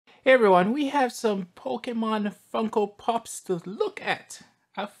Hey everyone, we have some Pokemon Funko Pops to look at.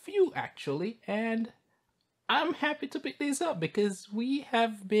 A few actually, and I'm happy to pick these up because we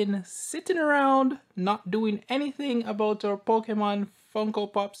have been sitting around not doing anything about our Pokemon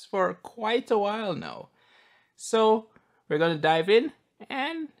Funko Pops for quite a while now. So we're gonna dive in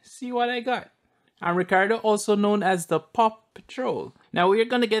and see what I got. I'm Ricardo, also known as the Pop Patrol. Now we're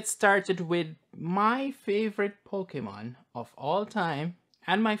gonna get started with my favorite Pokemon of all time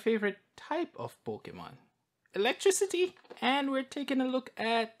and my favorite type of Pokemon, electricity, and we're taking a look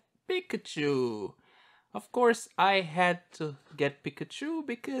at Pikachu. Of course, I had to get Pikachu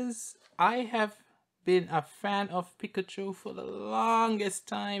because I have been a fan of Pikachu for the longest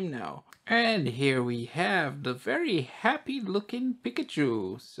time now. And here we have the very happy looking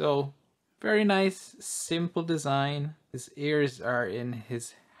Pikachu. So, very nice, simple design. His ears are in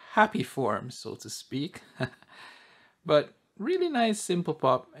his happy form, so to speak. But really nice, simple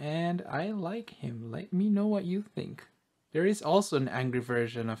pop, and I like him. Let me know what you think. There is also an angry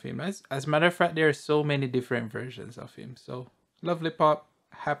version of him. As a matter of fact, there are so many different versions of him. So, lovely pop.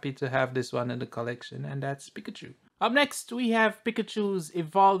 Happy to have this one in the collection, and that's Pikachu. Up next, we have Pikachu's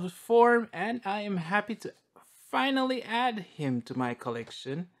evolved form, and I am happy to finally add him to my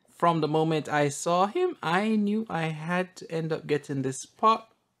collection. From the moment I saw him, I knew I had to end up getting this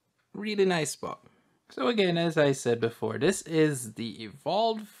pop. Really nice pop. So again, as I said before, this is the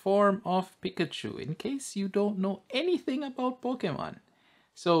evolved form of Pikachu, in case you don't know anything about Pokemon.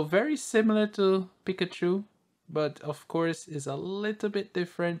 So very similar to Pikachu, but of course is a little bit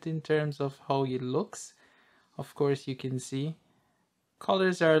different in terms of how he looks. Of course you can see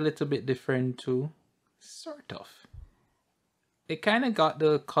colors are a little bit different too, sort of. It kind of got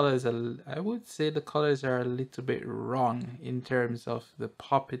the colors, I would say the colors are a little bit wrong in terms of the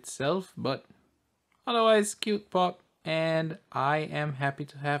pop itself, but otherwise, cute pop, and I am happy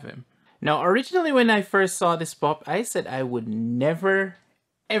to have him. Now, originally when I first saw this pop, I said I would never,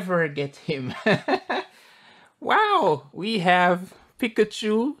 ever get him. Wow, we have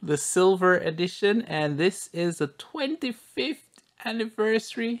Pikachu, the Silver Edition, and this is a 25th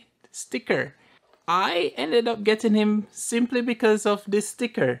anniversary sticker. I ended up getting him simply because of this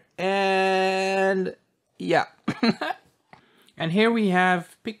sticker, and yeah. And here we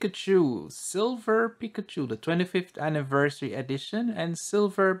have Pikachu, Silver Pikachu, the 25th anniversary edition, and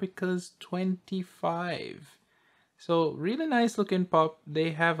silver because 25. So really nice looking pop.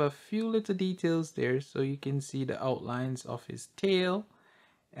 They have a few little details there, so you can see the outlines of his tail,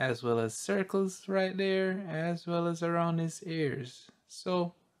 as well as circles right there, as well as around his ears.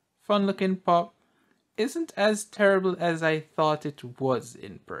 So fun looking pop. Isn't as terrible as I thought it was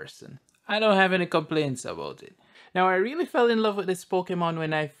in person. I don't have any complaints about it. Now, I really fell in love with this Pokemon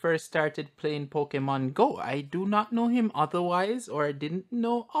when I first started playing Pokemon Go. I do not know him otherwise, or I didn't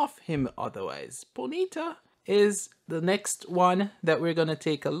know of him otherwise. Ponyta is the next one that we're gonna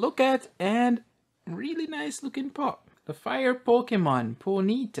take a look at, and really nice looking pop. The fire Pokemon,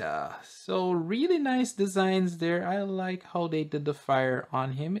 Ponyta. So really nice designs there. I like how they did the fire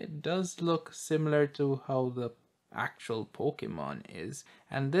on him. It does look similar to how the actual Pokemon is.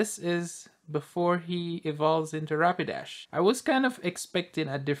 And this is before he evolves into Rapidash. I was kind of expecting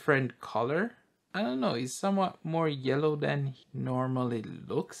a different color. I don't know, he's somewhat more yellow than he normally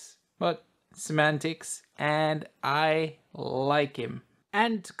looks. But semantics, and I like him.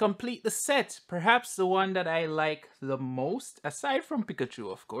 And to complete the set, perhaps the one that I like the most, aside from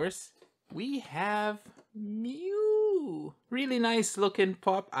Pikachu of course, we have Mew. Really nice looking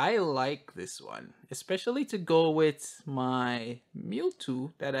pop. I like this one, especially to go with my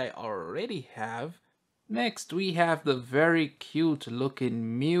Mewtwo that I already have. Next, we have the very cute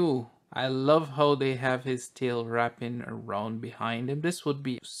looking Mew. I love how they have his tail wrapping around behind him. This would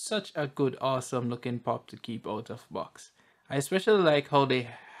be such a good, awesome looking pop to keep out of box. I especially like how they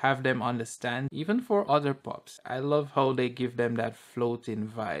have them on the stand, even for other pops. I love how they give them that floating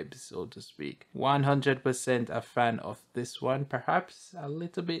vibe, so to speak. 100% a fan of this one, perhaps a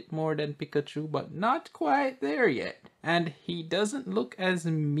little bit more than Pikachu, but not quite there yet. And he doesn't look as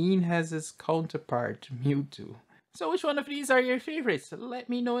mean as his counterpart, Mewtwo. So which one of these are your favorites? Let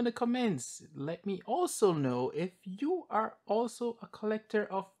me know in the comments. Let me also know if you are also a collector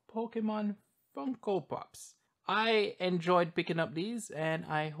of Pokemon Funko Pops. I enjoyed picking up these, and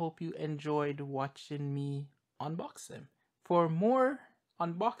I hope you enjoyed watching me unbox them. For more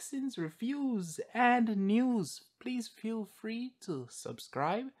unboxings, reviews, and news, please feel free to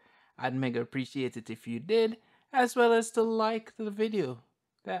subscribe. I'd mega appreciate it if you did, as well as to like the video.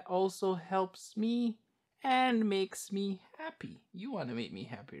 That also helps me and makes me happy. You want to make me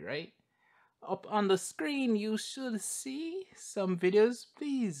happy, right? Up on the screen, you should see some videos.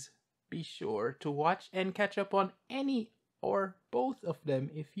 Please be sure to watch and catch up on any or both of them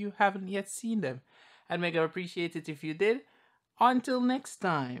if you haven't yet seen them. I'd mega appreciate it if you did. Until next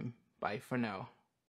time, bye for now.